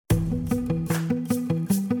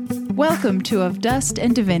Welcome to Of Dust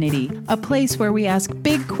and Divinity, a place where we ask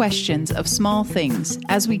big questions of small things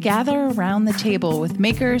as we gather around the table with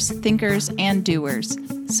makers, thinkers, and doers.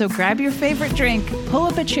 So grab your favorite drink, pull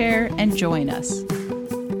up a chair, and join us.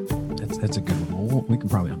 That's a good one. We can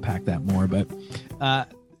probably unpack that more, but I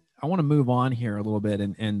want to move on here a little bit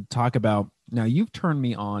and talk about, now you've turned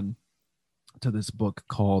me on to this book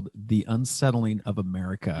called The Unsettling of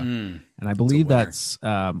America. And I believe that's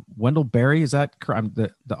Wendell Berry. Is that correct?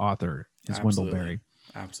 The author is Wendell Berry.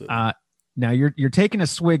 Absolutely. Now you're taking a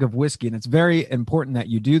swig of whiskey, and it's very important that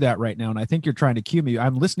you do that right now. And I think you're trying to cue me.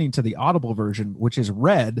 I'm listening to the Audible version, which is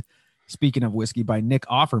read, speaking of whiskey, by Nick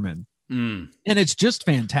Offerman. And it's just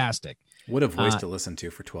fantastic. What a voice to listen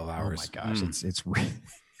to for 12 hours. Oh my gosh.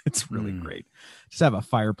 It's really great. Just have a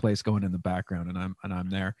fireplace going in the background and I'm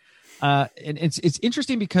there. And it's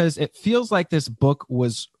interesting because it feels like this book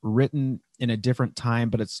was written in a different time,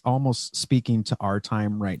 but it's almost speaking to our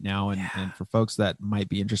time right now. And for folks that might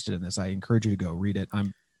be interested in this, I encourage you to go read it.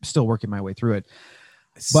 I'm still working my way through it.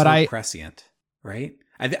 It's so prescient, right?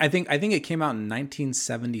 I think it came out in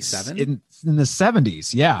 1977. In the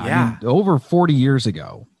 70s, yeah. I mean, over 40 years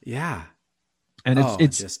ago. Yeah. And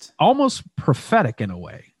it's just almost prophetic in a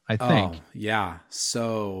way, I think. Oh, yeah.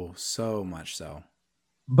 So much so.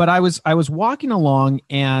 But I was walking along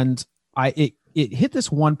and it hit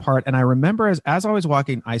this one part, and I remember as I was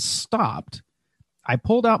walking, I stopped. I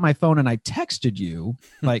pulled out my phone and I texted you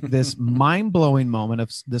like this mind-blowing moment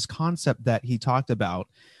of this concept that he talked about,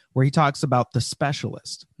 where he talks about the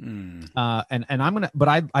specialist. And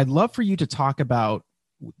I'd love for you to talk about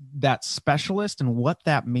that specialist and what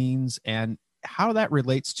that means and how that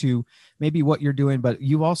relates to maybe what you're doing. But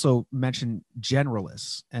you also mentioned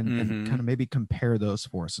generalists and kind of maybe compare those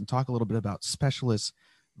for us and talk a little bit about specialists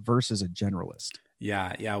versus a generalist.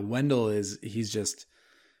 Yeah. Wendell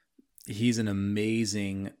he's an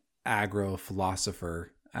amazing agro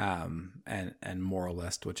philosopher and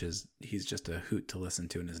moralist, he's just a hoot to listen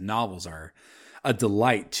to. And his novels are a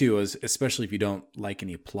delight too, especially if you don't like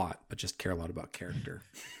any plot, but just care a lot about character.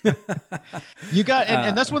 You got,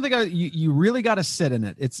 and that's one thing you really got to sit in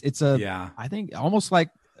it. I think almost like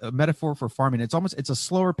a metaphor for farming. It's a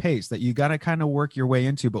slower pace that you got to kind of work your way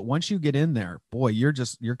into. But once you get in there, boy, you're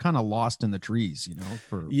kind of lost in the trees, And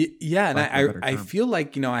I feel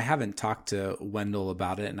like, I haven't talked to Wendell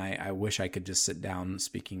about it, and I wish I could just sit down,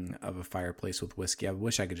 speaking of a fireplace with whiskey, I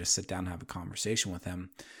wish I could just sit down and have a conversation with him.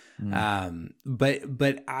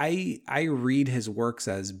 But I read his works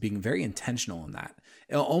as being very intentional in that,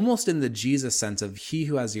 almost in the Jesus sense of he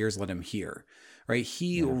who has ears, let him hear, right?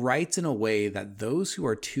 He writes in a way that those who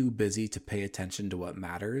are too busy to pay attention to what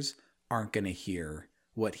matters aren't going to hear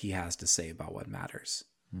what he has to say about what matters.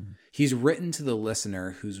 He's written to the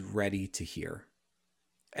listener who's ready to hear,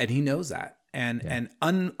 and he knows that. And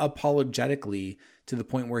unapologetically, to the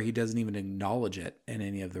point where he doesn't even acknowledge it in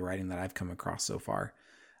any of the writing that I've come across so far.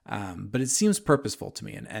 But it seems purposeful to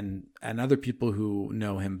me, and other people who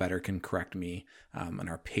know him better can correct me on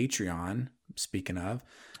our Patreon. Speaking of,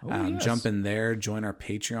 jump in there, join our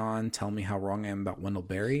Patreon, tell me how wrong I am about Wendell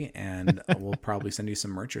Berry, and we'll probably send you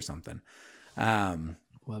some merch or something.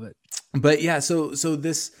 Love it. But yeah, so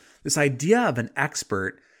this idea of an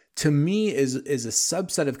expert to me is a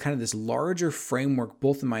subset of kind of this larger framework,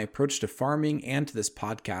 both in my approach to farming and to this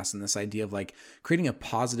podcast, and this idea of like creating a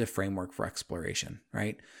positive framework for exploration,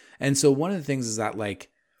 right? And so one of the things is that like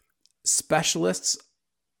specialists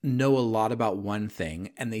know a lot about one thing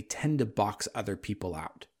and they tend to box other people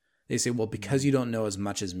out. They say, well, because you don't know as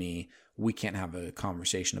much as me, we can't have a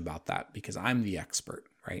conversation about that because I'm the expert,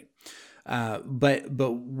 right? But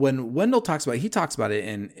when Wendell talks about it, he talks about it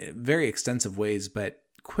in very extensive ways, but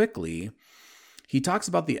quickly, he talks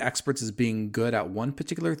about the experts as being good at one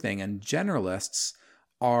particular thing, and generalists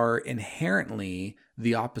are inherently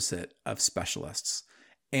the opposite of specialists,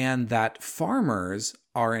 and that farmers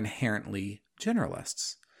are inherently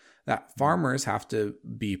generalists. That farmers have to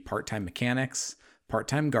be part-time mechanics,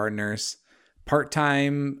 part-time gardeners,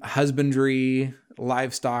 part-time husbandry,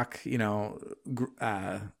 livestock,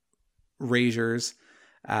 raisers,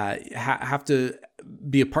 have to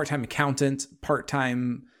be a part-time accountant,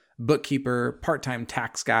 part-time bookkeeper, part-time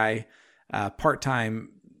tax guy, part-time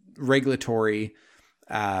regulatory,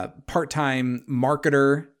 part-time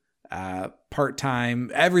marketer,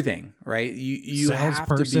 part-time everything, right? You have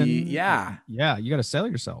to be, you got to sell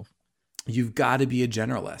yourself. You've got to be a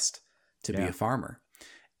generalist to be a farmer.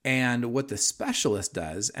 And what the specialist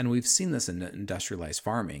does, and we've seen this in industrialized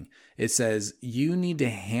farming, it says you need to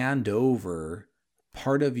hand over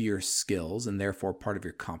part of your skills and therefore part of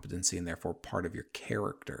your competency and therefore part of your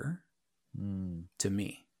character to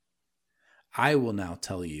me. I will now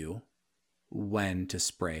tell you when to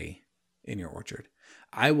spray in your orchard.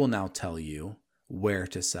 I will now tell you where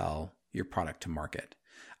to sell your product to market.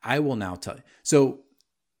 I will now tell you. So,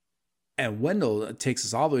 and Wendell takes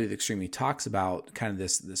us all the way to the extreme. He talks about kind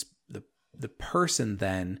of the person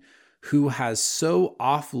then who has so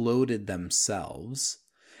offloaded themselves,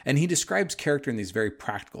 and he describes character in these very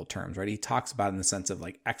practical terms, right? He talks about it in the sense of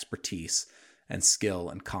like expertise and skill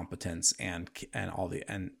and competence and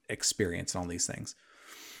experience and all these things.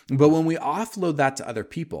 But when we offload that to other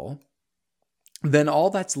people, then all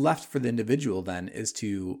that's left for the individual then is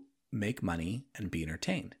to make money and be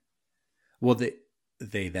entertained. Well,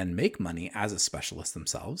 they then make money as a specialist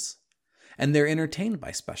themselves, and they're entertained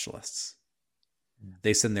by specialists.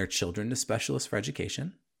 They send their children to specialists for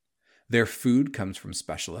education. Their food comes from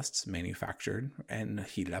specialists, manufactured and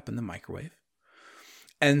heated up in the microwave.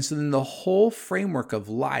 And so then the whole framework of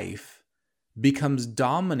life becomes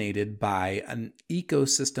dominated by an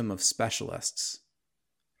ecosystem of specialists,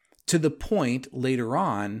 to the point later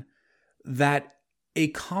on that a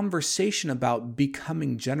conversation about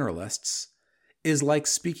becoming generalists is like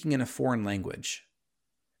speaking in a foreign language,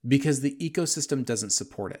 because the ecosystem doesn't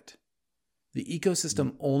support it. The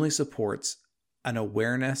ecosystem only supports an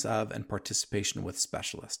awareness of and participation with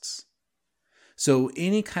specialists. So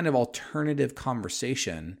any kind of alternative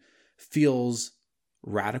conversation feels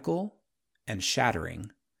radical and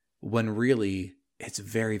shattering when really it's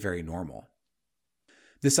very, very normal.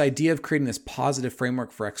 This idea of creating this positive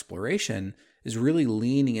framework for exploration is really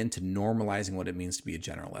leaning into normalizing what it means to be a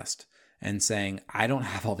generalist and saying, I don't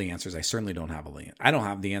have all the answers. I certainly don't have all the answers. I don't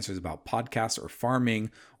have the answers about podcasts or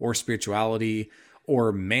farming or spirituality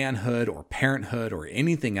or manhood or parenthood or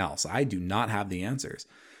anything else. I do not have the answers.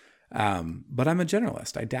 But I'm a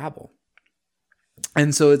generalist. I dabble.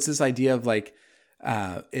 And so it's this idea of like,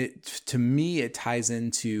 to me, it ties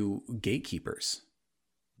into gatekeepers.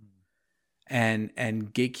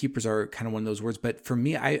 And gatekeepers are kind of one of those words. But for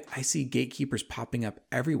me, I see gatekeepers popping up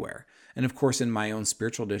everywhere. And of course, in my own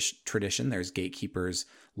spiritual tradition, there's gatekeepers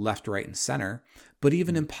left, right, and center. But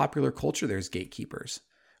even in popular culture, there's gatekeepers,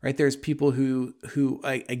 right? There's people who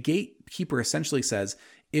a gatekeeper essentially says,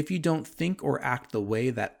 if you don't think or act the way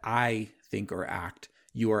that I think or act,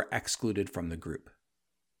 you are excluded from the group,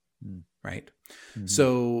 right? Mm-hmm.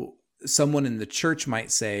 So someone in the church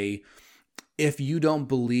might say, if you don't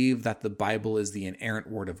believe that the Bible is the inerrant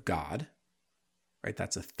word of God, right?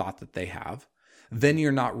 That's a thought that they have. Then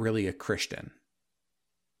you're not really a Christian.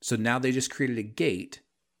 So now they just created a gate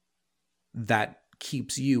that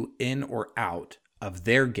keeps you in or out of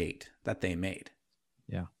their gate that they made.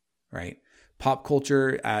 Yeah. Right. Pop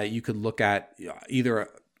culture, you could look at either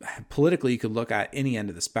politically, you could look at any end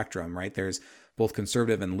of the spectrum, right? There's both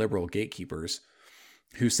conservative and liberal gatekeepers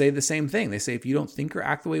who say the same thing. They say, if you don't think or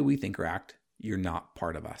act the way we think or act, you're not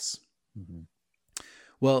part of us. Mm-hmm.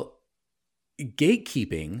 Well,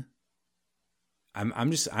 gatekeeping,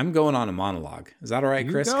 I'm going on a monologue. Is that all right,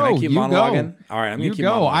 Chris? Can I keep monologuing? All right, I'm going to keep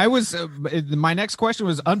monologuing. I was my next question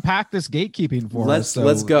was unpack this gatekeeping for us.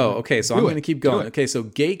 Let's go. Okay, so I'm going to keep going. Okay, so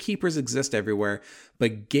gatekeepers exist everywhere,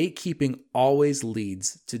 but gatekeeping always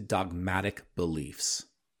leads to dogmatic beliefs.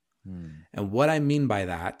 And what I mean by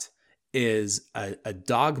that is a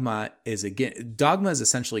dogma is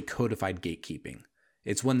essentially codified gatekeeping.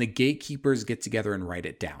 It's when the gatekeepers get together and write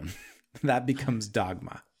it down. That becomes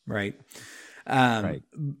dogma, right? Right.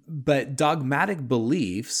 But dogmatic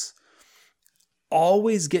beliefs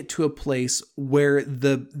always get to a place where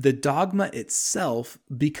the dogma itself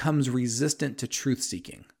becomes resistant to truth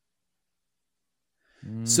seeking.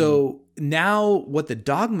 So now what the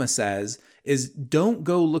dogma says is don't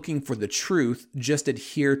go looking for the truth, just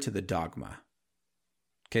adhere to the dogma.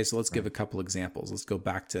 Okay, so let's give a couple examples. Let's go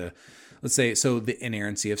back to, let's say, so the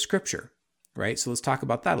inerrancy of Scripture, right? So let's talk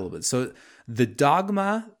about that a little bit. So the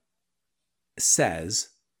dogma says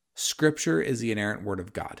Scripture is the inerrant word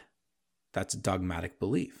of God. That's a dogmatic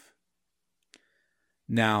belief.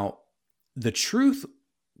 Now, the truth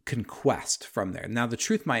can quest from there. Now, the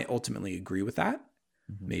truth might ultimately agree with that.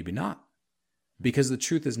 Maybe not. Because the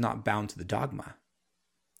truth is not bound to the dogma.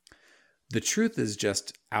 The truth is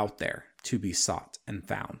just out there to be sought and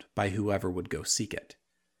found by whoever would go seek it.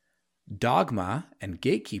 Dogma and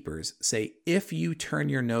gatekeepers say if you turn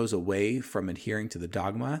your nose away from adhering to the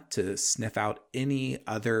dogma to sniff out any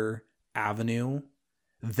other avenue,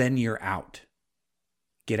 then you're out.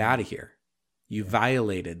 Get out of here. You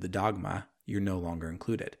violated the dogma. You're no longer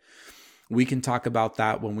included. We can talk about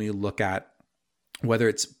that when we look at whether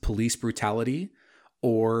it's police brutality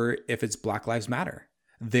or if it's Black Lives Matter.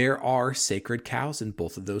 There are sacred cows in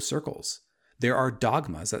both of those circles. There are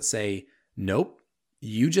dogmas that say, nope,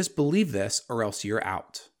 you just believe this or else you're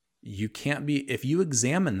out. You can't be, if you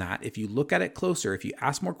examine that, if you look at it closer, if you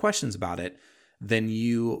ask more questions about it, then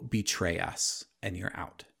you betray us and you're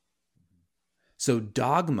out. So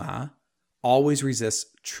dogma always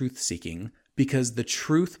resists truth seeking because the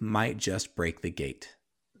truth might just break the gate.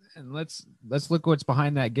 And let's look what's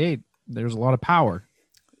behind that gate. There's a lot of power.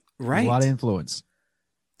 Right. A lot of influence.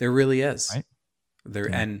 There really is. Right? There,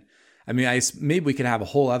 Yeah. and I mean, maybe we could have a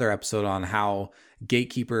whole other episode on how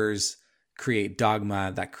gatekeepers create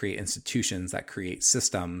dogma, that create institutions, that create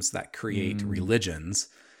systems, that create religions.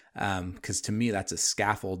 Because to me, that's a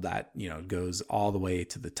scaffold that, you know, goes all the way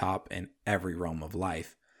to the top in every realm of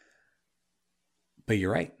life. But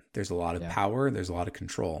you're right. There's a lot of power. There's a lot of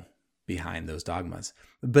control behind those dogmas.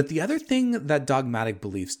 But the other thing that dogmatic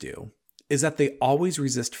beliefs do is that they always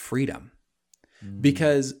resist freedom.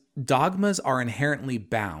 Because dogmas are inherently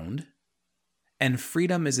bound and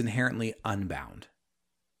freedom is inherently unbound.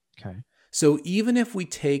 Okay. So even if we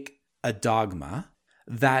take a dogma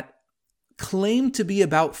that claimed to be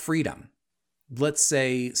about freedom, let's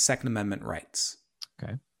say Second Amendment rights.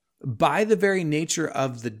 Okay. By the very nature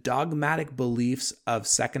of the dogmatic beliefs of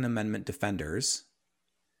Second Amendment defenders,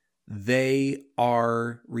 they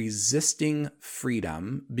are resisting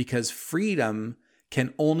freedom because freedom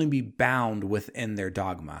can only be bound within their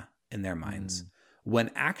dogma in their minds. When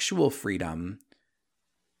actual freedom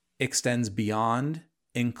extends beyond,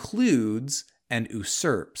 includes, and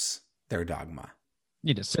usurps their dogma.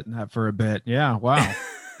 Need to sit in that for a bit. Yeah. Wow.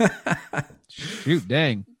 Shoot,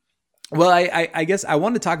 dang. Well, I guess I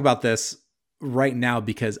want to talk about this right now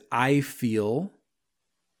because I feel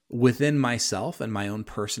within myself and my own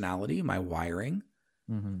personality, my wiring,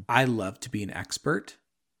 I love to be an expert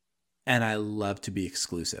and I love to be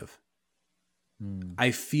exclusive. I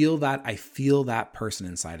feel that person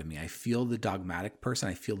inside of me. I feel the dogmatic person.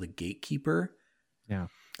 I feel the gatekeeper. Yeah.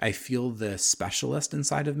 I feel the specialist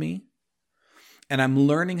inside of me. And I'm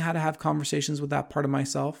learning how to have conversations with that part of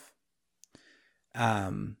myself.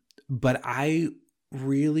 But I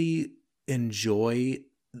really enjoy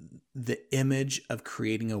the image of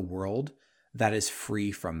creating a world that is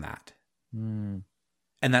free from that. And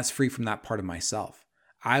that's free from that part of myself.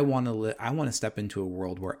 I want to step into a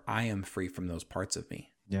world where I am free from those parts of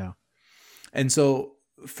me. Yeah. And so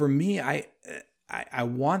for me, I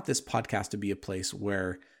want this podcast to be a place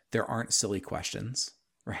where there aren't silly questions,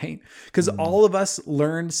 right? Because all of us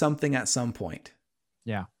learned something at some point.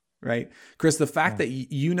 Yeah. Right? Chris, the fact that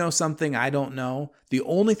you know something I don't know, the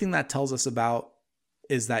only thing that tells us about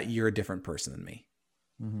is that you're a different person than me.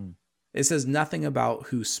 It says nothing about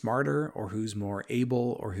who's smarter or who's more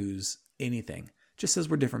able or who's anything. It just says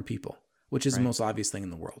we're different people, which is the most obvious thing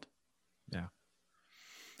in the world. Yeah.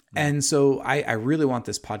 And so I really want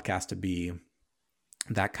this podcast to be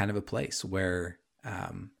that kind of a place where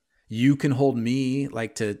you can hold me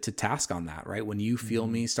like to task on that, right? When you feel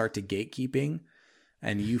me start to gatekeeping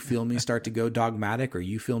and you feel me start to go dogmatic or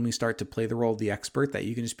you feel me start to play the role of the expert, that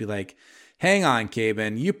you can just be like, hang on,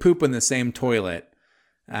 Caben, you poop in the same toilet.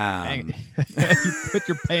 You put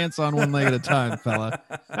your pants on one leg at a time, fella.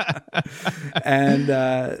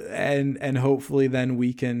 and hopefully then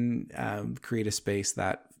we can create a space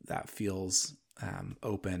that feels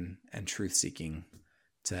open and truth seeking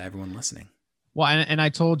to everyone listening. Well, and I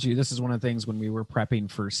told you, this is one of the things when we were prepping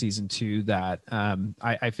for season 2 that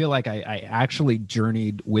I feel like I actually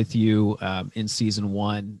journeyed with you in season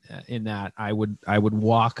 1 in that I would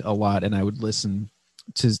walk a lot and I would listen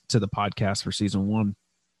to the podcast for season 1.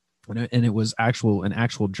 And it was an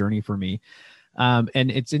actual journey for me. And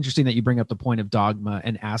it's interesting that you bring up the point of dogma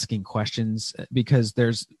and asking questions, because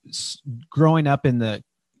there's growing up in the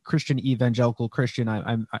Christian evangelical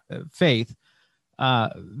Christian faith,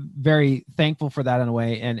 very thankful for that in a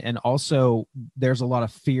way. And also there's a lot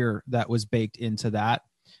of fear that was baked into that.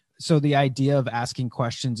 So the idea of asking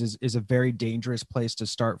questions is a very dangerous place to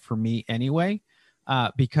start for me anyway,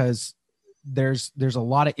 because there's a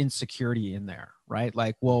lot of insecurity in there, right?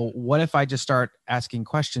 Like, well, what if I just start asking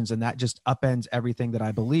questions and that just upends everything that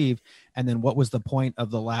I believe? And then what was the point of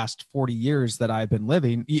the last 40 years that I've been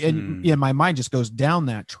living? And my mind just goes down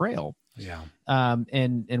that trail. Yeah.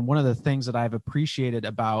 And one of the things that I've appreciated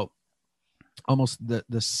about almost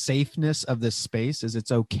the safeness of this space is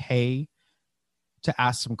it's okay to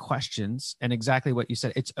ask some questions. And exactly what you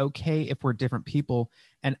said, it's okay if we're different people.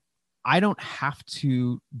 And I don't have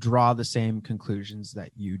to draw the same conclusions that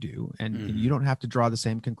you do. And you don't have to draw the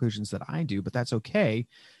same conclusions that I do, but that's okay.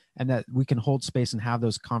 And that we can hold space and have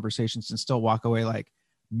those conversations and still walk away like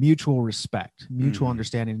mutual respect, mutual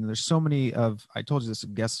understanding. And there's so many I told you this, I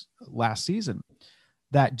guess, last season,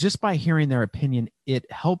 that just by hearing their opinion,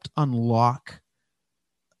 it helped unlock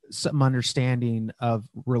some understanding of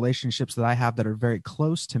relationships that I have that are very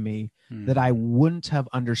close to me that I wouldn't have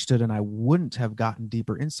understood, and I wouldn't have gotten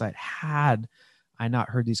deeper insight had I not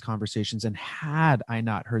heard these conversations and had I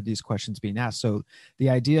not heard these questions being asked. So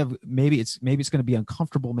the idea of maybe it's going to be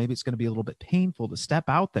uncomfortable, maybe it's going to be a little bit painful to step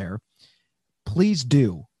out there. Please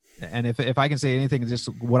do. And if I can say anything, just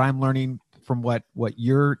what I'm learning from what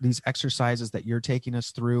these exercises that you're taking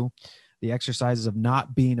us through, the exercises of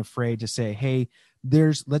not being afraid to say, hey,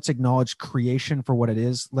 let's acknowledge creation for what it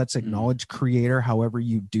is. Let's acknowledge creator, however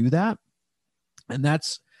you do that. And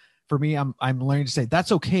that's, for me, I'm learning to say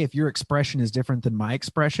that's okay if your expression is different than my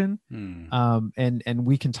expression. And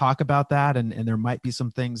we can talk about that. And there might be some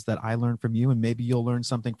things that I learn from you, and maybe you'll learn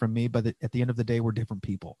something from me, but at the end of the day, we're different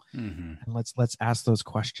people. And let's ask those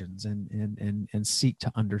questions and seek to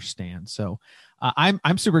understand. So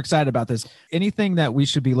I'm super excited about this. Anything that we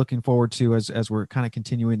should be looking forward to as we're kind of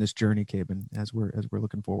continuing this journey, Caben, as we're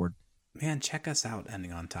looking forward? Man, check us out,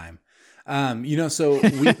 Ending on Time. So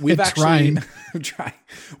we've actually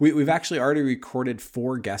we've actually already recorded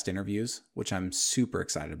 4 guest interviews, which I'm super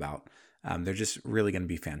excited about. They're just really going to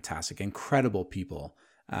be fantastic, incredible people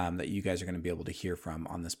that you guys are going to be able to hear from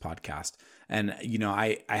on this podcast. And,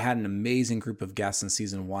 I had an amazing group of guests in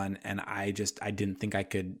season 1, and I didn't think I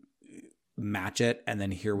could match it. And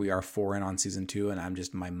then here we are 4 in on season 2,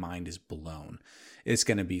 and my mind is blown. It's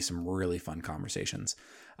going to be some really fun conversations.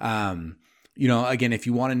 Again, if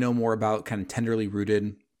you want to know more about kind of Tenderly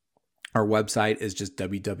Rooted, our website is just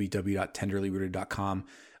www.tenderlyrooted.com.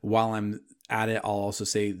 While I'm at it, I'll also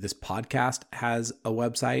say this podcast has a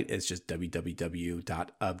website. It's just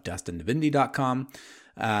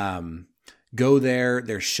www.ofdustanddivinity.com. Go there.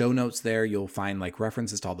 There's show notes there. You'll find like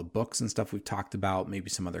references to all the books and stuff we've talked about, maybe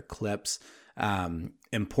some other clips.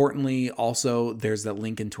 Importantly, also, there's that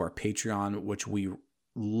link into our Patreon, which we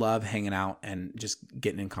love hanging out and just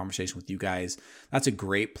getting in conversation with you guys. That's a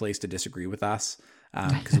great place to disagree with us,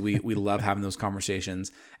 because we love having those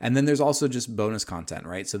conversations. And then there's also just bonus content,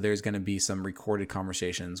 right? So there's going to be some recorded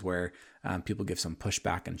conversations where people give some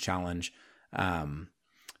pushback and challenge.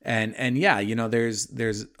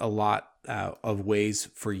 There's a lot of ways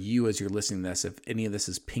for you as you're listening to this. If any of this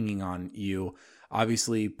is pinging on you,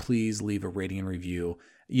 obviously, please leave a rating and review.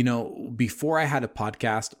 Before I had a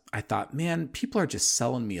podcast, I thought, man, people are just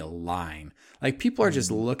selling me a line. Like, people are just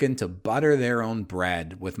looking to butter their own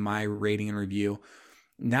bread with my rating and review.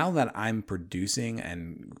 Now that I'm producing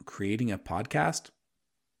and creating a podcast,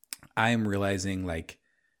 I am realizing like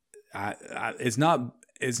it's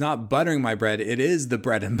not buttering my bread. It is the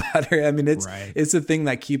bread and butter. I mean, it's the thing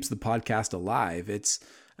that keeps the podcast alive. It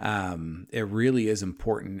really is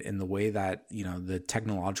important in the way that, the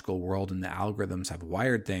technological world and the algorithms have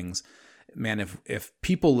wired things. Man, if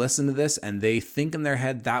people listen to this and they think in their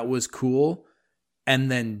head that was cool,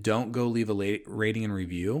 and then don't go leave a rating and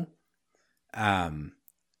review, then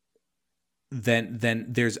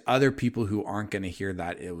there's other people who aren't going to hear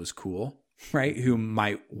that it was cool, right? Who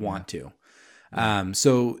might want to.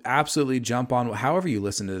 So absolutely jump on, however you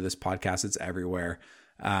listen to this podcast, it's everywhere.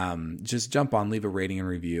 Just jump on, leave a rating and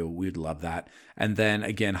review. We'd love that. And then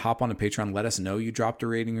again, hop on a Patreon, let us know you dropped a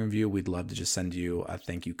rating and review. We'd love to just send you a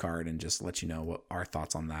thank you card and just let you know what our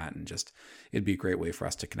thoughts on that. And just, it'd be a great way for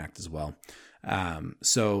us to connect as well.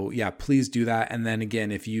 So yeah, please do that. And then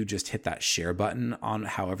again, if you just hit that share button on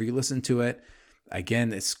however you listen to it,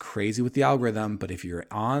 again, it's crazy with the algorithm, but if you're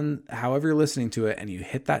on however you're listening to it and you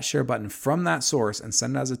hit that share button from that source and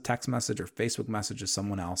send it as a text message or Facebook message to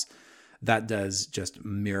someone else, that does just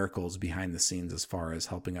miracles behind the scenes as far as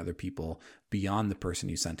helping other people beyond the person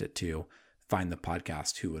you sent it to find the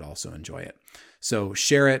podcast who would also enjoy it. So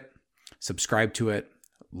share it, subscribe to it,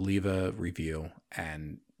 leave a review,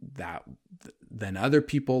 and then other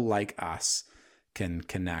people like us can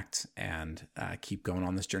connect and keep going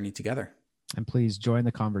on this journey together. And please join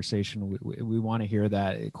the conversation. We want to hear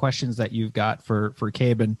that. Questions that you've got for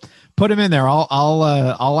Caben, put them in there.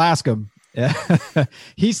 I'll ask him.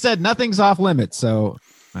 He said nothing's off limits, so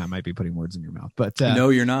I might be putting words in your mouth, but no,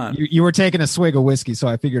 you're not. You were taking a swig of whiskey, so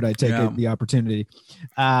I figured I'd take the opportunity.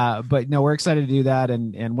 But no, we're excited to do that.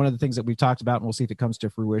 And one of the things that we've talked about, and we'll see if it comes to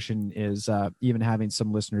fruition, is even having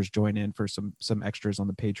some listeners join in for some extras on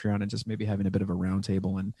the Patreon, and just maybe having a bit of a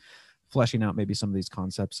roundtable and fleshing out maybe some of these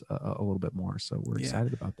concepts a little bit more. So we're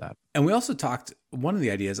excited about that. And we also talked, one of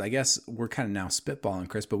the ideas, I guess we're kind of now spitballing,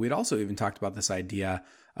 Chris, but we'd also even talked about this idea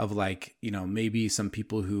of like, maybe some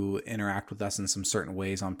people who interact with us in some certain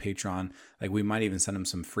ways on Patreon, like we might even send them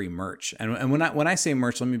some free merch. And when I say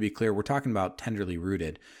merch, let me be clear, we're talking about Tenderly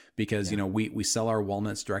Rooted, because, we sell our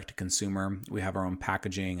walnuts direct to consumer. We have our own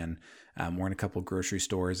packaging, and We're in a couple grocery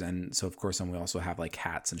stores. And so, of course, and we also have like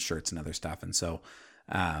hats and shirts and other stuff. And so,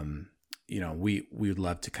 we would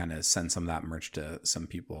love to kind of send some of that merch to some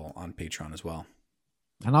people on Patreon as well.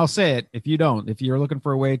 And I'll say it, if you're looking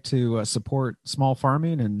for a way to support small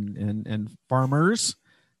farming and farmers,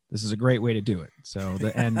 this is a great way to do it. So,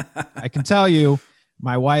 and I can tell you,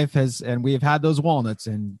 my wife and we have had those walnuts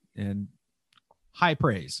in high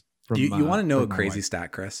praise. From, you want to know a crazy wife.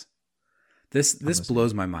 stat, Chris? This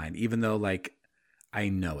blows my mind, even though like I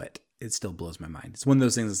know it. It still blows my mind. It's one of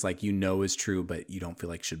those things that's like, is true, but you don't feel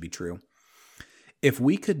like should be true. If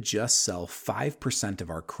we could just sell 5% of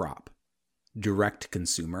our crop direct to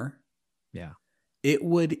consumer, it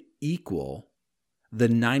would equal the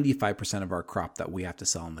 95% of our crop that we have to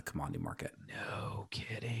sell in the commodity market. No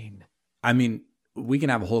kidding. I mean, we can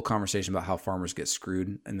have a whole conversation about how farmers get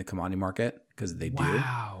screwed in the commodity market because they do.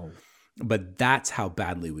 Wow. But that's how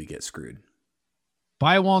badly we get screwed.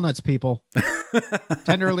 Buy walnuts, people.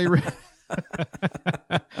 Tenderly.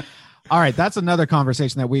 All right. That's another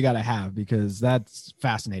conversation that we got to have because that's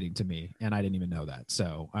fascinating to me. And I didn't even know that.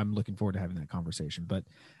 So I'm looking forward to having that conversation. But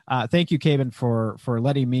thank you, Caven, for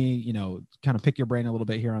letting me, kind of pick your brain a little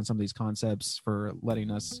bit here on some of these concepts, for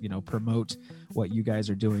letting us, promote what you guys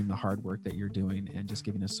are doing, the hard work that you're doing, and just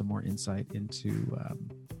giving us some more insight into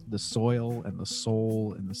the soil and the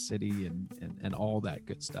soul and the city and all that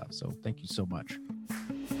good stuff. So thank you so much.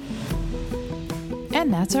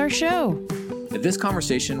 And that's our show. If this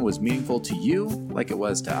conversation was meaningful to you like it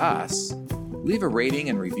was to us, leave a rating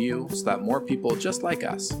and review so that more people just like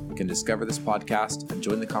us can discover this podcast and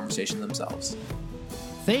join the conversation themselves.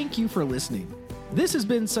 Thank you for listening. This has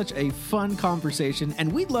been such a fun conversation,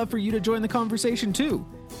 and we'd love for you to join the conversation too.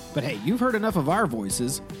 But hey, you've heard enough of our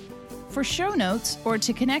voices. For show notes or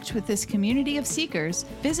to connect with this community of seekers,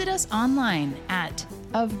 visit us online at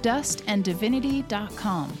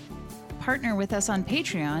ofdustanddivinity.com. Partner with us on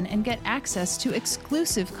Patreon and get access to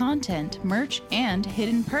exclusive content, merch, and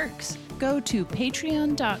hidden perks. Go to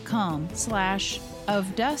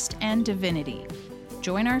patreon.com/ofdustanddivinity.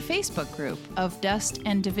 Join our Facebook group of Dust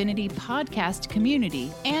and Divinity Podcast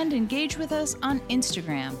Community and engage with us on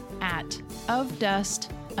Instagram at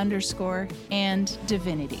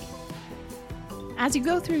ofdust_and_divinity. As you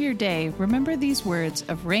go through your day, remember these words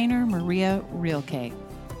of Rainer Maria Rilke.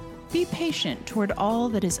 Be patient toward all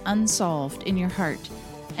that is unsolved in your heart,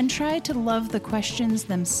 and try to love the questions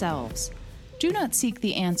themselves. Do not seek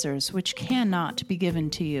the answers which cannot be given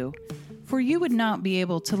to you, for you would not be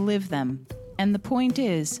able to live them, and the point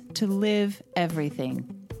is to live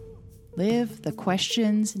everything. Live the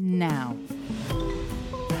questions now.